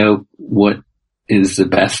figuring out what is the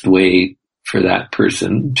best way for that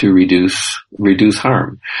person to reduce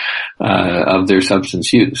harm of their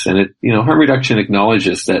substance use. And harm reduction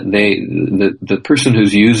acknowledges that the person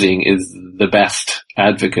who's using is the best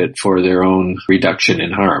advocate for their own reduction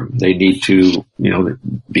in harm. They need to,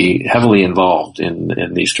 be heavily involved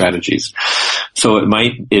in these strategies. So it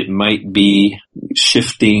might be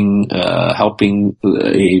shifting, helping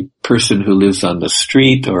a person who lives on the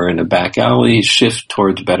street or in a back alley shift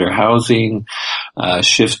towards better housing,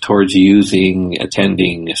 shift towards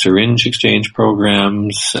attending syringe exchange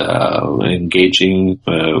programs, engaging,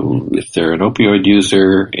 if they're an opioid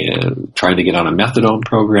user, trying to get on a methadone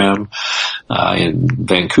program. In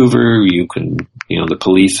Vancouver, the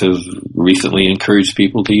police have recently encouraged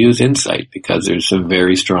people to use Insight because there's some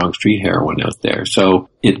very strong street heroin out there. So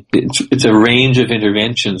it's a range of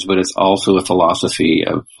interventions, but it's also a philosophy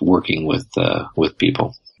of working with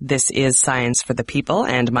people. This is Science for the People,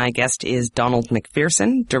 and my guest is Donald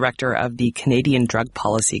MacPherson, Director of the Canadian Drug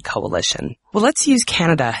Policy Coalition. Well, let's use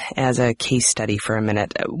Canada as a case study for a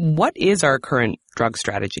minute. What is our current drug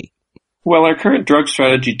strategy? Well, our current drug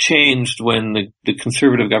strategy changed when the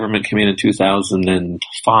Conservative government came in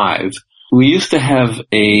 2005. We used to have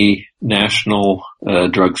a national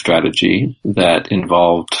drug strategy that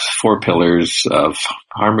involved 4 pillars of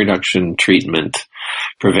harm reduction, treatment,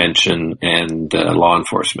 prevention, and law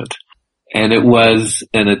enforcement. And it was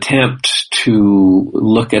an attempt to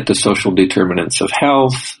look at the social determinants of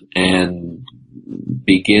health and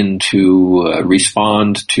begin to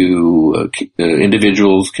respond to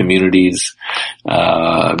individuals, communities,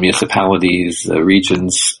 municipalities,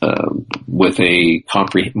 regions with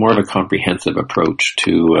more of a comprehensive approach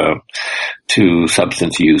to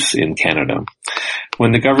substance use in Canada.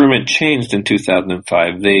 When the government changed in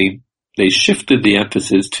 2005, they shifted the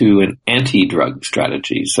emphasis to an anti-drug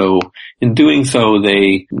strategy. So in doing so,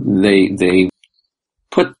 they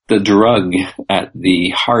put the drug at the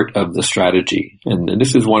heart of the strategy. And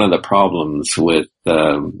this is one of the problems with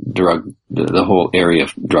the whole area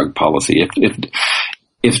of drug policy.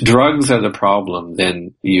 If drugs are the problem,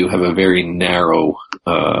 then you have a very narrow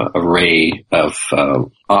array of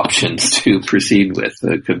options to proceed with,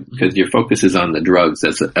 because your focus is on the drugs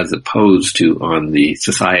as opposed to on the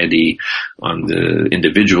society, on the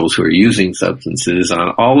individuals who are using substances,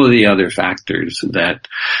 on all of the other factors that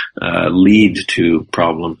lead to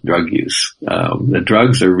problem drug use. The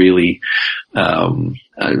drugs are really,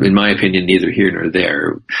 in my opinion, neither here nor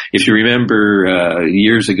there. If you remember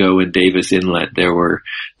years ago in Davis Inlet, there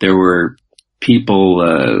were people,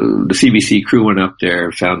 the CBC crew went up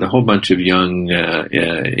there, found a whole bunch of young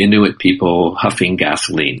Inuit people huffing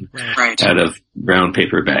gasoline out of brown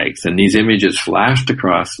paper bags. And these images flashed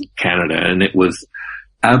across Canada, and it was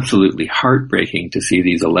absolutely heartbreaking to see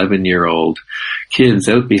these 11-year-old kids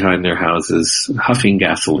out behind their houses huffing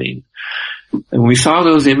gasoline. And when we saw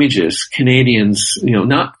those images, Canadians,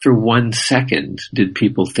 not for 1 second did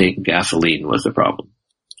people think gasoline was the problem.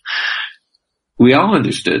 We all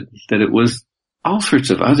understood that it was all sorts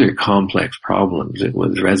of other complex problems. It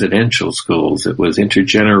was residential schools. It was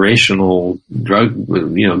intergenerational drug,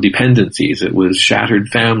 dependencies. It was shattered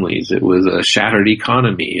families. It was a shattered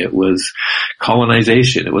economy. It was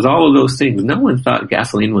colonization. It was all of those things. No one thought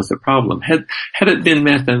gasoline was the problem. Had it been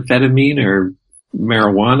methamphetamine or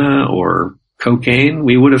marijuana or cocaine,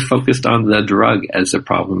 we would have focused on the drug as a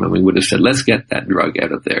problem, and we would have said, let's get that drug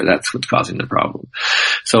out of there. That's what's causing the problem.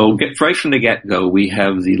 So right from the get-go, we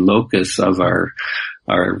have the locus of our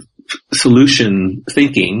solution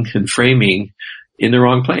thinking and framing in the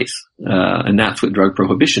wrong place. And that's what drug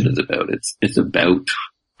prohibition is about. It's about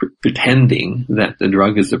pretending that the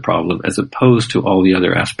drug is the problem as opposed to all the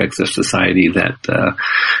other aspects of society that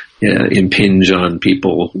impinge on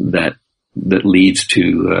people that leads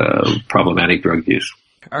to problematic drug use.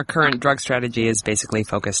 Our current drug strategy is basically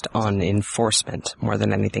focused on enforcement more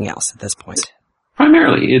than anything else at this point.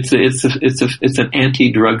 Primarily, it's an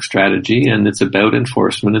anti-drug strategy, and it's about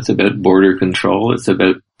enforcement. It's about border control. It's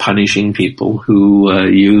about punishing people who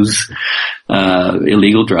use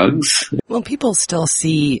illegal drugs. Well, people still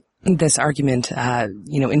see this argument,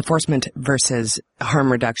 enforcement versus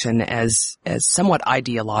harm reduction as somewhat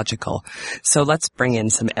ideological. So let's bring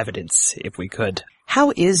in some evidence, if we could.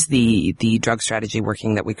 How is the drug strategy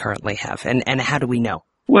working that we currently have, and how do we know?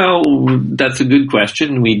 Well, that's a good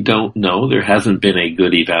question. We don't know. There hasn't been a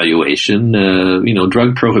good evaluation.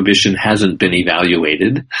 Drug prohibition hasn't been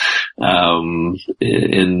evaluated. And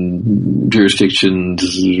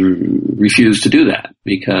jurisdictions refuse to do that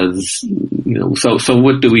because, so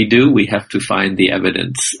what do? We have to find the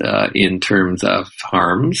evidence, in terms of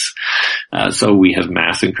harms. So we have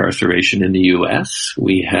mass incarceration in the U.S.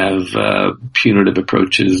 We have, punitive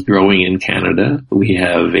approaches growing in Canada. We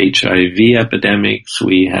have HIV epidemics.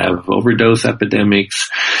 We have overdose epidemics.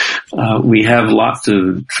 We have lots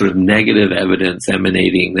of sort of negative evidence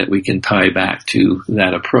emanating that we can tie back to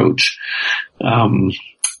that approach.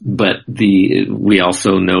 But we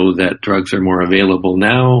also know that drugs are more available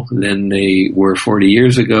now than they were 40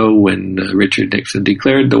 years ago when Richard Nixon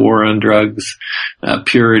declared the war on drugs.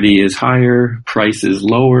 Purity is higher, price is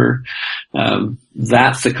lower.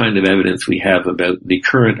 That's the kind of evidence we have about the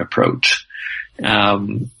current approach.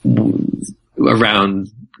 Around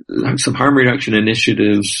some harm reduction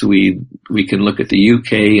initiatives, we can look at the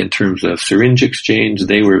UK in terms of syringe exchange.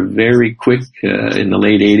 They were very quick in the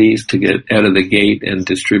late 80s to get out of the gate and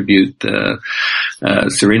distribute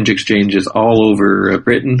syringe exchanges all over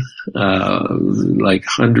Britain, like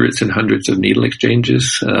hundreds and hundreds of needle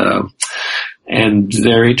exchanges. And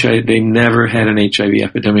they never had an HIV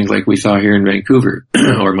epidemic like we saw here in Vancouver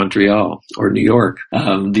or Montreal or New York.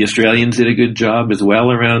 The Australians did a good job as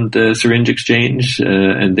well around syringe exchange,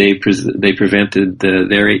 and they prevented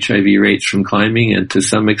their HIV rates from climbing, and to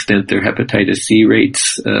some extent their hepatitis C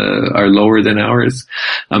rates are lower than ours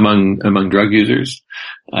among drug users.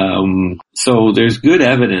 So there's good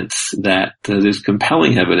evidence that there's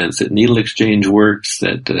compelling evidence that needle exchange works,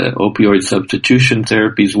 that opioid substitution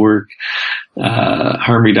therapies work.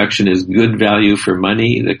 Harm reduction is good value for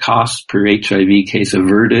money. The cost per HIV case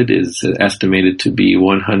averted is estimated to be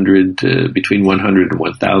between $100 and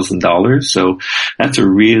 $1,000. So that's a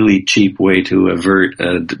really cheap way to avert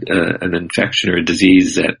an infection or a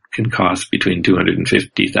disease that can cost between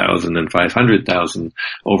 $250,000 and $500,000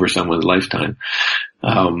 over someone's lifetime.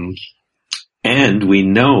 And we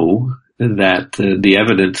know that the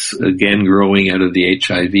evidence, again, growing out of the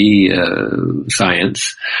HIV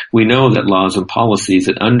science, we know that laws and policies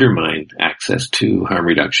that undermine access to harm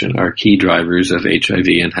reduction are key drivers of HIV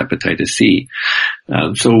and hepatitis C.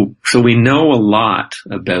 So we know a lot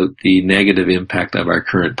about the negative impact of our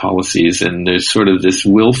current policies, and there's sort of this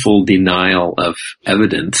willful denial of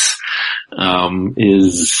evidence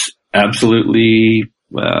is absolutely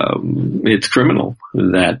it's criminal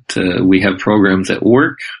that we have programs that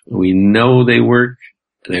work. We know they work.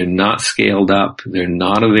 They're not scaled up. They're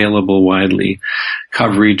not available widely.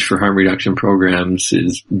 Coverage for harm reduction programs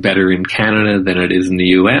is better in Canada than it is in the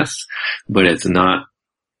U.S., but it's not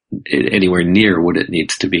anywhere near what it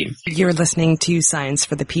needs to be. You're listening to Science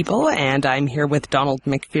for the People, and I'm here with Donald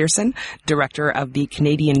MacPherson, Director of the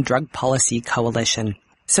Canadian Drug Policy Coalition.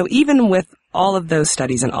 So even with all of those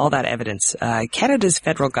studies and all that evidence, Canada's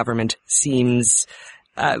federal government seems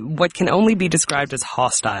what can only be described as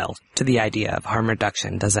hostile to the idea of harm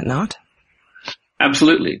reduction, does it not?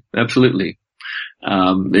 Absolutely.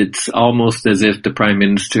 It's almost as if the Prime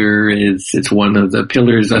Minister it's one of the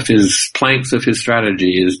pillars of planks of his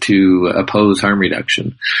strategy is to oppose harm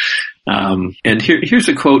reduction. And here's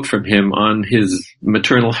a quote from him on his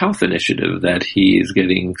maternal health initiative that he is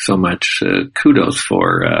getting so much kudos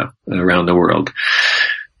for around the world.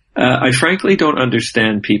 I frankly don't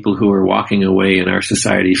understand people who are walking away in our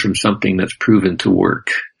society from something that's proven to work.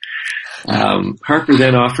 Harper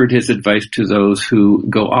then offered his advice to those who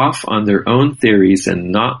go off on their own theories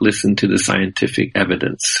and not listen to the scientific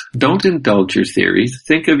evidence. Don't indulge your theories.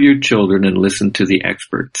 Think of your children and listen to the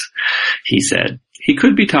experts, he said. He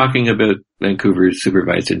could be talking about Vancouver's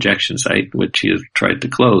supervised injection site, which he has tried to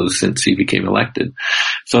close since he became elected.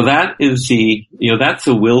 So that is that's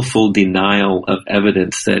a willful denial of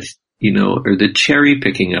evidence that, or the cherry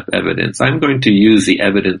picking up evidence. I'm going to use the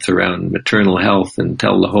evidence around maternal health and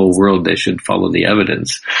tell the whole world they should follow the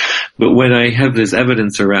evidence. But when I have this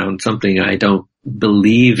evidence around something I don't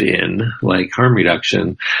believe in, like harm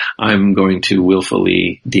reduction, I'm going to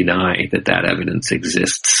willfully deny that evidence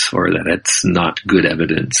exists, or that it's not good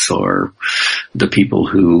evidence, or the people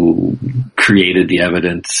who created the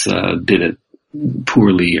evidence did it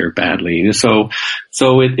poorly or badly. So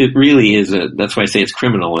it really is that's why I say it's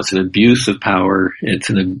criminal. It's an abuse of power. It's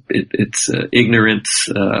ignorance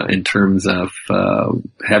in terms of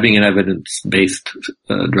having an evidence-based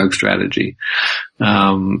drug strategy.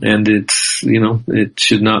 And it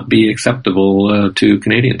should not be acceptable to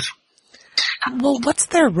Canadians. Well, what's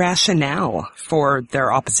their rationale for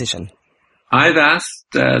their opposition? I've asked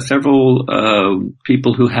several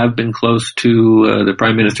people who have been close to the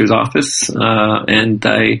Prime Minister's office, and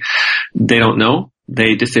they don't know.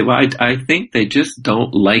 They just say, well, I think they just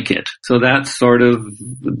don't like it. So that's sort of,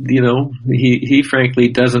 he frankly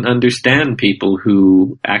doesn't understand people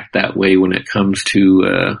who act that way when it comes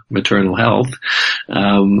to maternal health.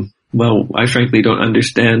 Well, I frankly don't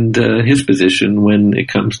understand his position when it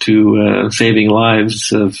comes to saving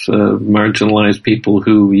lives of marginalized people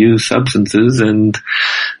who use substances and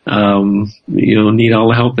need all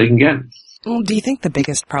the help they can get. Well, do you think the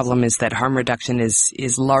biggest problem is that harm reduction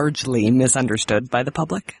is largely misunderstood by the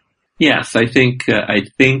public? Yes, I think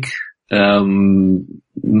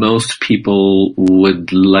most people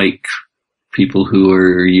would like people who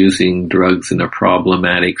are using drugs in a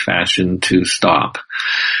problematic fashion to stop.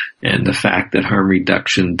 And the fact that harm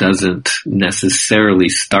reduction doesn't necessarily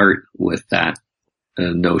start with that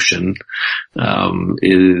notion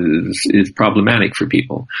is problematic for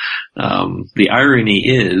people. The irony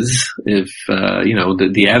is, if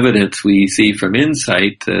the evidence we see from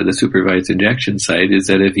Insight, the supervised injection site, is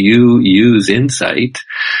that if you use Insight,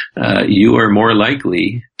 you are more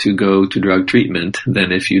likely to go to drug treatment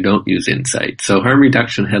than if you don't use Insight. So harm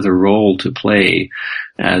reduction has a role to play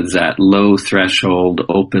as that low threshold,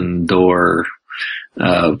 open door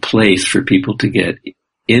place for people to get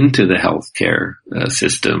into the healthcare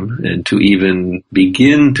system and to even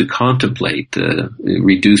begin to contemplate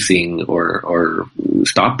reducing or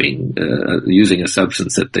stopping using a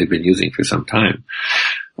substance that they've been using for some time.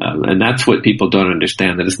 And that's what people don't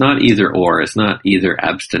understand, that it's not either or. It's not either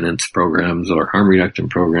abstinence programs or harm reduction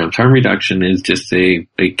programs. Harm reduction is just a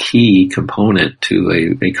key component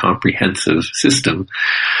to a comprehensive system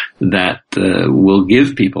that will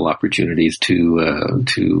give people opportunities to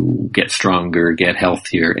get stronger, get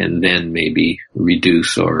healthier, and then maybe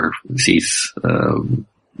reduce or cease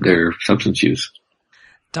their substance use.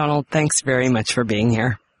 Donald, thanks very much for being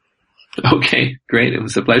here. Okay, great. It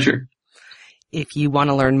was a pleasure. If you want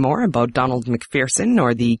to learn more about Donald MacPherson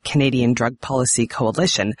or the Canadian Drug Policy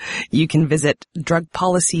Coalition, you can visit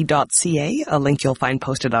drugpolicy.ca, a link you'll find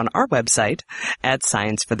posted on our website at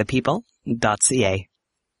scienceforthepeople.ca.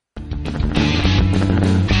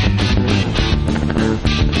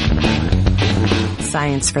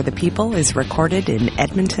 Science for the People is recorded in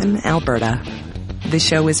Edmonton, Alberta. The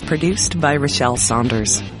show is produced by Rochelle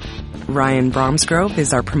Saunders. Ryan Bromsgrove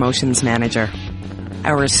is our promotions manager.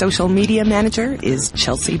 Our social media manager is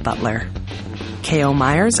Chelsea Butler. K.O.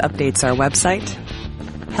 Myers updates our website.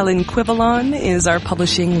 Helen Quivalon is our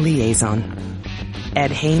publishing liaison.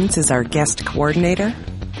 Ed Haynes is our guest coordinator.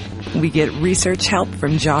 We get research help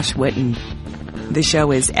from Josh Witten. The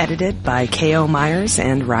show is edited by K.O. Myers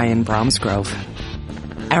and Ryan Bromsgrove.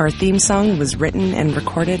 Our theme song was written and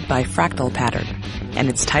recorded by Fractal Pattern, and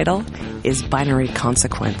its title is Binary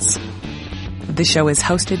Consequence. The show is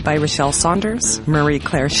hosted by Rochelle Saunders, Marie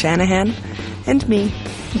Claire Shanahan, and me,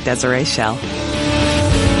 Desiree Schell.